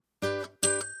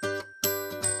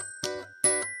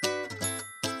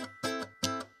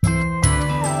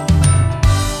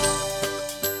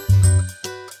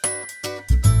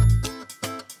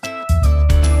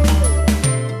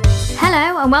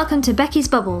and welcome to Becky's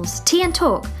Bubbles, Tea and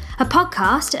Talk, a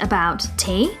podcast about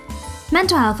tea,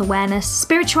 mental health awareness,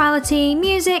 spirituality,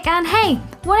 music, and hey,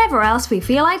 whatever else we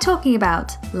feel like talking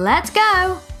about. Let's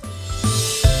go!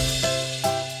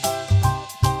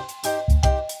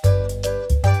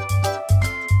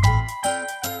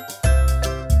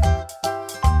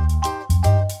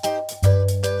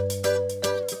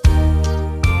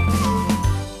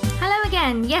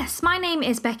 Yes, my name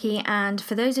is Becky, and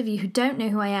for those of you who don't know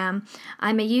who I am,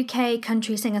 I'm a UK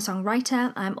country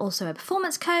singer-songwriter. I'm also a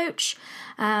performance coach.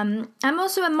 I'm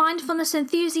also a mindfulness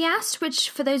enthusiast, which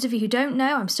for those of you who don't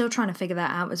know, I'm still trying to figure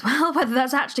that out as well, whether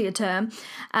that's actually a term.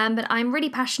 But I'm really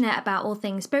passionate about all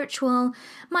things spiritual,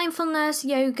 mindfulness,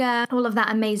 yoga, all of that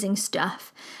amazing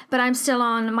stuff. But I'm still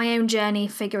on my own journey,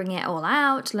 figuring it all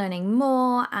out, learning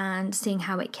more, and seeing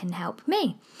how it can help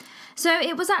me. So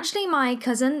it was actually my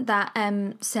cousin that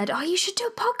said, oh, you should do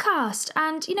a podcast.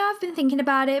 And, I've been thinking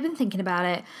about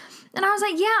it. And I was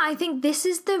like, yeah, I think this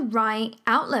is the right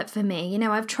outlet for me.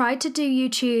 I've tried to do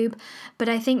YouTube, but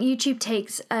I think YouTube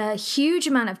takes a huge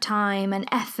amount of time and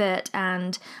effort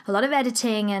and a lot of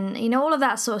editing and, all of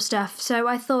that sort of stuff. So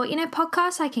I thought,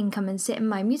 podcasts, I can come and sit in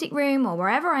my music room or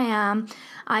wherever I am.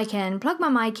 I can plug my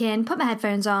mic in, put my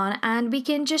headphones on, and we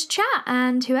can just chat.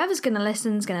 And whoever's going to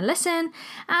listen is going to listen,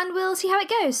 and we'll see how it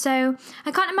goes. So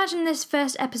I can't imagine this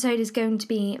first episode is going to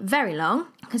be very long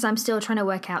because I'm still trying to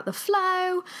work out the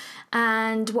flow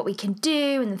and what we can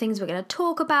do and the things we're going to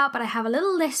talk about. But I have a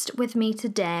little list with me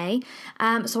today.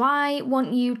 So I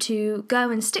want you to go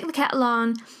and stick the kettle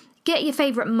on. Get your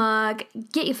favourite mug,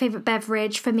 get your favourite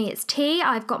beverage. For me, it's tea.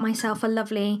 I've got myself a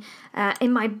lovely,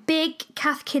 in my big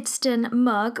Cath Kidston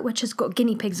mug, which has got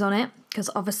guinea pigs on it. Because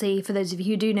obviously, for those of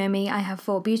you who do know me, I have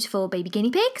 4 beautiful baby guinea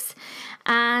pigs.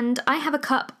 And I have a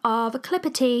cup of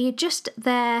Clipper tea, just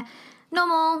their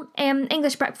normal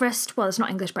English breakfast. Well, it's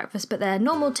not English breakfast, but their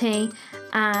normal tea.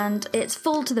 And it's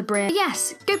full to the brim.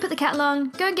 Yes, go put the kettle on,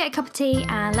 go and get a cup of tea,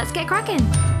 and let's get cracking.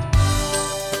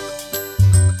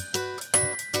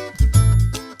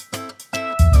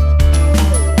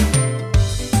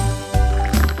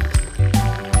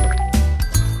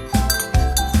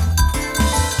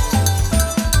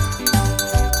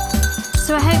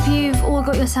 So I hope you've all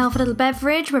got yourself a little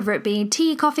beverage, whether it be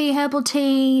tea, coffee, herbal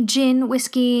tea, gin,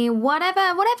 whiskey, whatever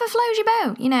flows your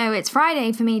boat. It's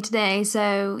Friday for me today,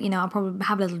 so, I'll probably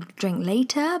have a little drink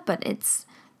later, but it's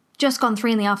just gone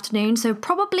 3 p.m, so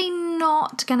probably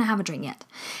not going to have a drink yet.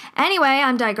 Anyway,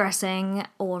 I'm digressing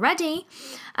already.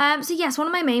 So yes, one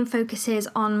of my main focuses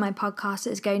on my podcast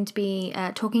is going to be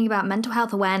talking about mental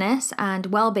health awareness and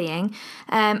well-being.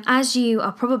 As you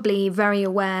are probably very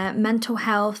aware, mental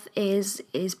health is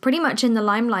pretty much in the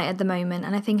limelight at the moment,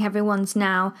 and I think everyone's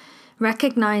now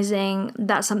recognizing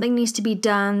that something needs to be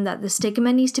done, that the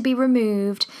stigma needs to be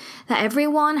removed, that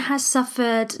everyone has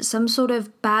suffered some sort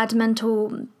of bad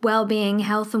mental well-being,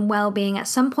 health and well-being at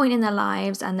some point in their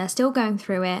lives, and they're still going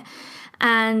through it.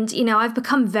 And, I've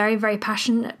become very, very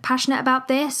passionate about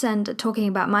this and talking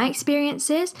about my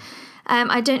experiences.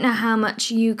 I don't know how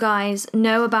much you guys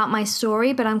know about my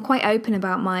story, but I'm quite open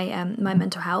about my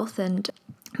mental health and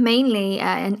mainly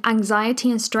anxiety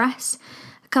and stress.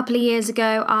 A couple of years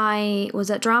ago, I was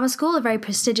at drama school, a very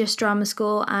prestigious drama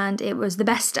school, and it was the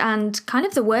best and kind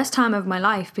of the worst time of my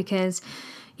life because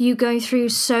you go through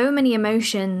so many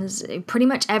emotions pretty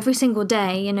much every single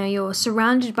day. You're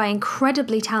surrounded by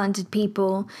incredibly talented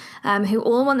people who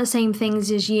all want the same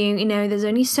things as you. There's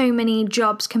only so many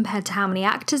jobs compared to how many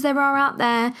actors there are out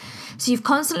there. So you've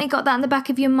constantly got that in the back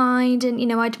of your mind.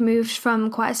 And, I'd moved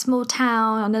from quite a small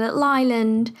town on a little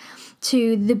island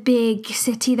to the big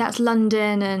city that's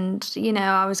London, and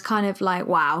I was kind of like,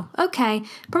 wow, okay,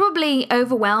 probably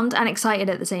overwhelmed and excited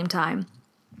at the same time.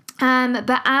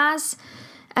 But as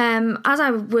I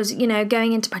was,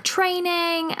 going into my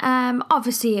training,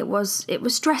 obviously it was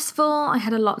stressful. I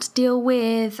had a lot to deal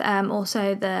with.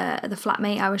 Also the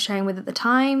flatmate I was sharing with at the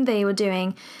time, they were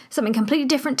doing something completely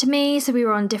different to me. So we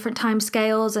were on different time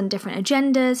scales and different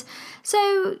agendas.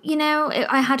 So,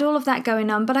 I had all of that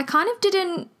going on, but I kind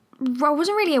of I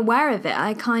wasn't really aware of it.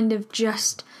 I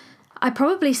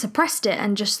probably suppressed it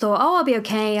and just thought, oh, I'll be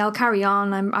okay. I'll carry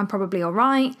on. I'm probably all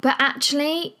right. But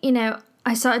actually,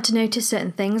 I started to notice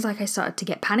certain things, like I started to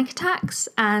get panic attacks,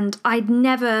 and I'd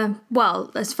never,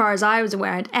 as far as I was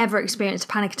aware, I'd ever experienced a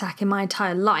panic attack in my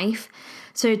entire life.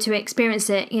 So to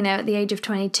experience it, at the age of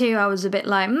 22, I was a bit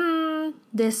like,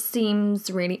 this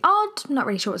seems really odd. I'm not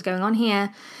really sure what's going on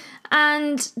here.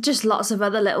 And just lots of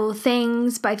other little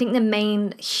things. But I think the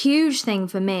main huge thing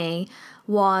for me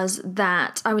was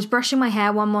that I was brushing my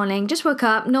hair one morning, just woke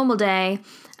up, normal day,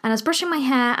 And I was brushing my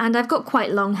hair, and I've got quite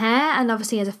long hair, and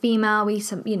obviously as a female,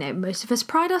 most of us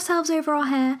pride ourselves over our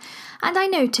hair, and I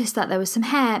noticed that there was some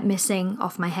hair missing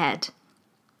off my head.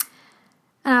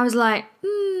 And I was like,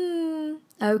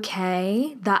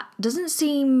 okay, that doesn't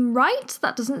seem right,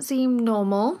 that doesn't seem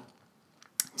normal.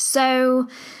 So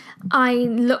I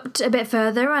looked a bit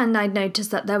further, and I noticed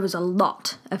that there was a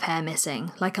lot of hair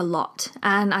missing, like a lot,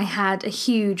 and I had a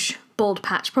huge bald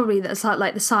patch, probably that's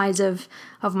like the size of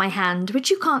my hand, which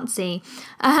you can't see.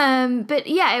 But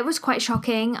yeah, it was quite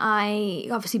shocking. I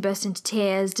obviously burst into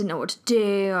tears, didn't know what to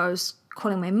do. I was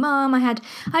calling my mum. I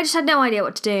just had no idea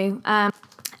what to do.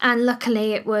 And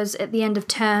luckily it was at the end of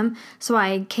term, so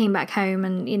I came back home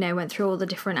and, went through all the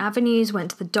different avenues, went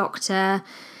to the doctor.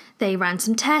 They ran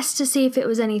some tests to see if it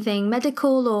was anything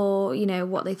medical or,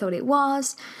 what they thought it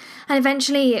was. And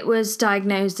eventually it was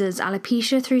diagnosed as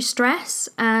alopecia through stress.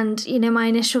 And, my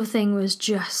initial thing was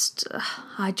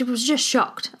I was just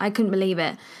shocked. I couldn't believe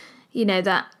it.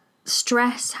 That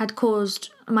stress had caused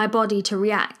my body to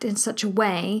react in such a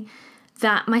way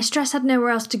that my stress had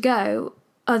nowhere else to go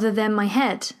other than my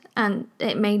head. And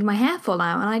it made my hair fall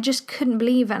out. And I just couldn't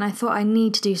believe it. And I thought I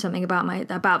need to do something about my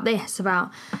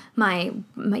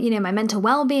mental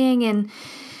well-being. And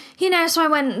so I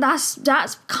went,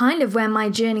 that's kind of where my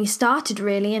journey started,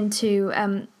 really, into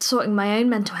sorting my own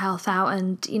mental health out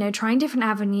and, trying different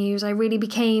avenues. I really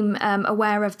became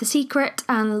aware of The Secret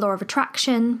and the Law of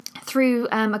Attraction through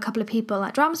a couple of people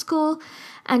at drama school.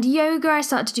 And yoga, I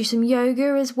started to do some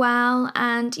yoga as well.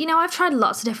 And, I've tried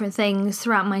lots of different things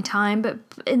throughout my time, but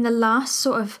in the last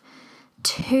sort of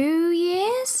 2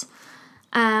 years,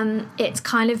 it's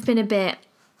kind of been a bit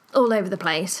all over the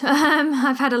place.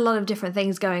 I've had a lot of different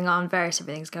things going on, various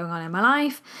different things going on in my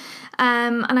life.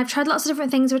 And I've tried lots of different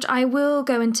things, which I will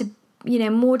go into,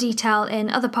 more detail in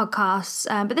other podcasts.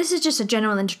 But this is just a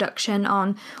general introduction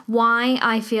on why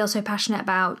I feel so passionate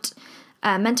about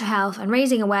mental health and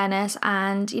raising awareness.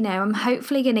 And, I'm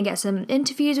hopefully going to get some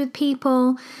interviews with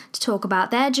people to talk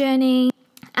about their journey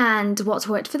and what's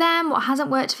worked for them, what hasn't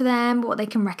worked for them, what they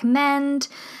can recommend.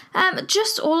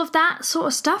 Just all of that sort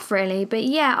of stuff, really. But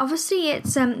yeah, obviously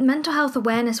it's Mental Health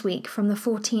Awareness Week from the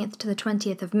 14th to the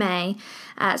 20th of May.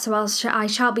 So I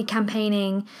shall be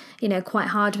campaigning, quite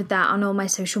hard with that on all my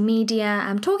social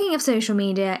media. Talking of social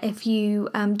media, if you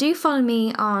do follow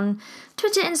me on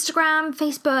Twitter, Instagram,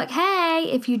 Facebook, hey,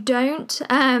 if you don't,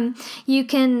 you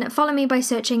can follow me by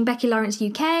searching Becky Lawrence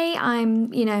UK.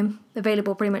 I'm,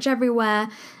 available pretty much everywhere.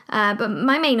 But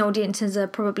my main audiences are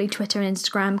probably Twitter and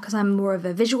Instagram because I'm more of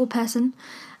a visual person.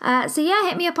 So yeah,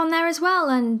 hit me up on there as well,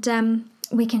 and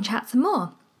we can chat some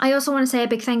more. I also want to say a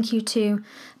big thank you to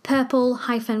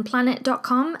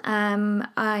purple-planet.com.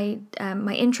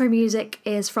 My intro music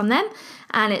is from them,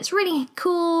 and it's really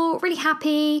cool, really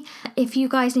happy. If you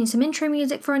guys need some intro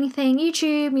music for anything,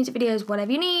 YouTube, music videos,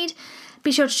 whatever you need,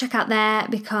 be sure to check out there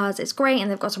because it's great and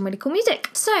they've got some really cool music.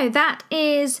 So that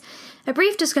is a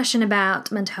brief discussion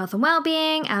about mental health and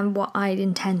well-being and what I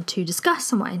intend to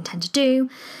discuss and what I intend to do.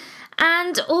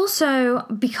 And also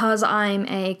because I'm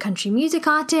a country music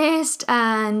artist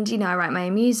and, I write my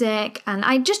own music and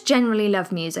I just generally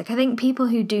love music. I think people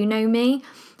who do know me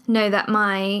know that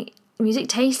my music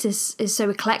taste is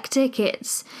so eclectic.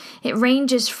 It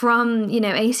ranges from,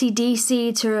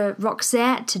 AC/DC to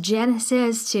Roxette to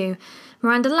Genesis to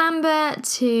Miranda Lambert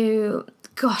to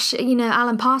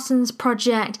Alan Parsons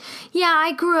Project. Yeah,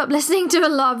 I grew up listening to a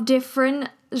lot of different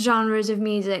genres of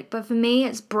music, but for me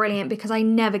it's brilliant because I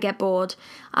never get bored.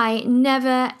 I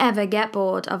never ever get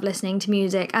bored of listening to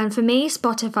music, and for me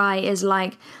Spotify is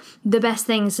like the best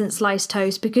thing since sliced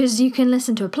toast because you can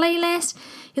listen to a playlist,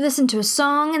 you listen to a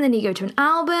song, and then you go to an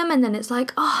album, and then it's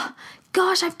like, oh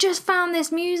gosh, I've just found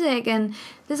this music and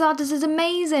this artist is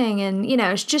amazing, and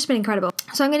it's just been incredible.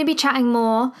 So I'm going to be chatting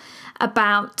more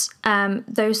about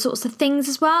those sorts of things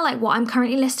as well, like what I'm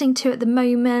currently listening to at the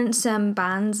moment, some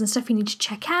bands and stuff you need to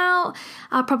check out.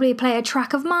 I'll probably play a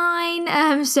track of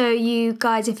mine, so you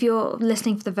guys, if you're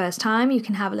listening for the first time, you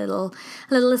can have a little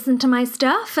listen to my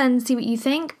stuff and see what you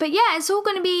think. But yeah, it's all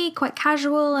going to be quite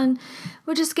casual, and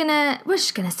we're just gonna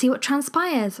see what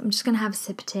transpires. I'm just gonna have a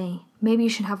sip of tea. Maybe you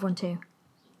should have one too.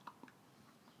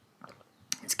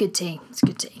 It's good tea.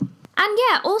 And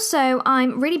yeah, also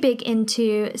I'm really big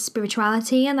into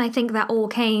spirituality, and I think that all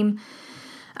came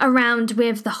around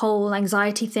with the whole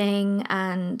anxiety thing,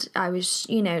 and I was,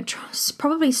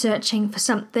 probably searching for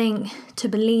something to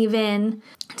believe in,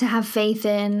 to have faith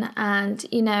in, and,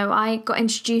 I got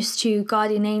introduced to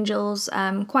guardian angels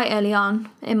quite early on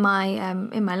in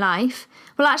my life.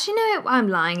 Well, actually, no, I'm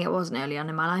lying, it wasn't early on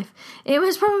in my life. It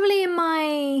was probably in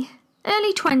my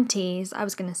early 20s, I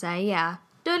was going to say, yeah.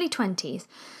 early 20s.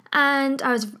 And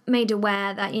I was made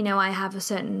aware that, you know, I have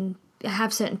certain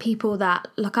people that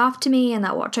look after me and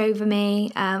that watch over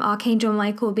me. Archangel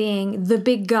Michael being the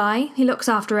big guy. He looks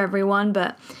after everyone,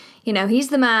 but, you know, he's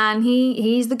the man.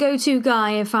 He's the go-to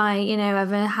guy if I, you know,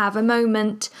 ever have a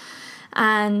moment.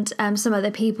 And some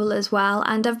other people as well.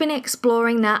 And I've been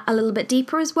exploring that a little bit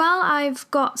deeper as well.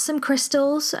 I've got some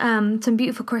crystals, some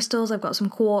beautiful crystals. I've got some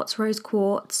quartz, rose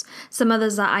quartz, some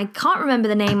others that I can't remember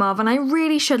the name of, and I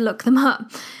really should look them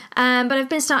up. But I've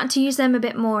been starting to use them a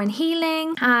bit more in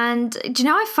healing. And, do you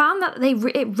know, I found that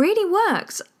it really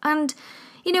works. And,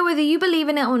 you know, whether you believe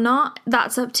in it or not,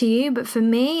 that's up to you. But for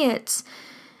me, it's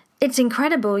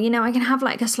incredible. You know, I can have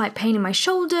like a slight pain in my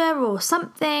shoulder or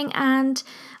something, and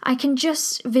I can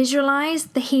just visualize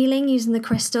the healing using the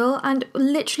crystal, and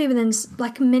literally within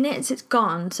like minutes it's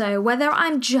gone. So whether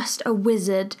I'm just a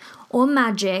wizard or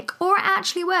magic, or it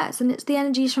actually works and it's the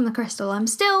energies from the crystal, I'm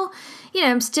still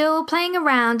playing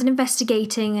around and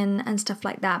investigating and stuff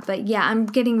like that. But yeah, I'm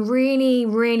getting really,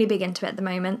 really big into it at the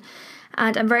moment,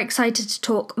 and I'm very excited to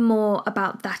talk more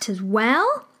about that as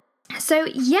well. So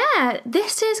yeah,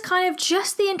 this is kind of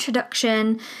just the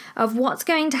introduction of what's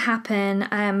going to happen.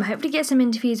 Hopefully get some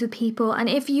interviews with people. And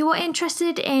if you are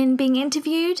interested in being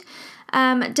interviewed,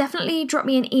 definitely drop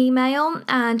me an email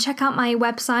and check out my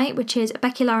website, which is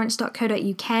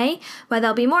beckylawrence.co.uk, where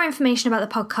there'll be more information about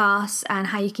the podcast and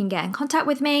how you can get in contact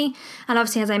with me. And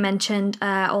obviously, as I mentioned,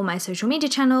 all my social media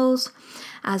channels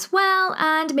as well,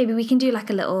 and maybe we can do like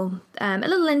a little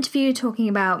interview talking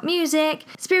about music,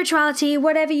 spirituality,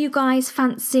 whatever you guys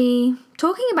fancy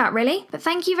talking about, really. But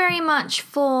thank you very much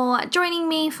for joining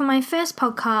me for my first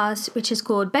podcast, which is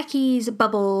called Becky's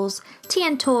Bubbles Tea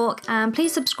and Talk.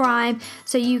 Please subscribe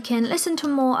so you can listen to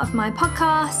more of my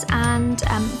podcasts, and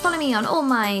follow me on all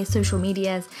my social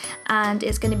medias, and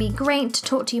it's going to be great to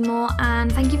talk to you more.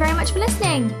 And thank you very much for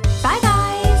listening. Bye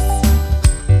guys.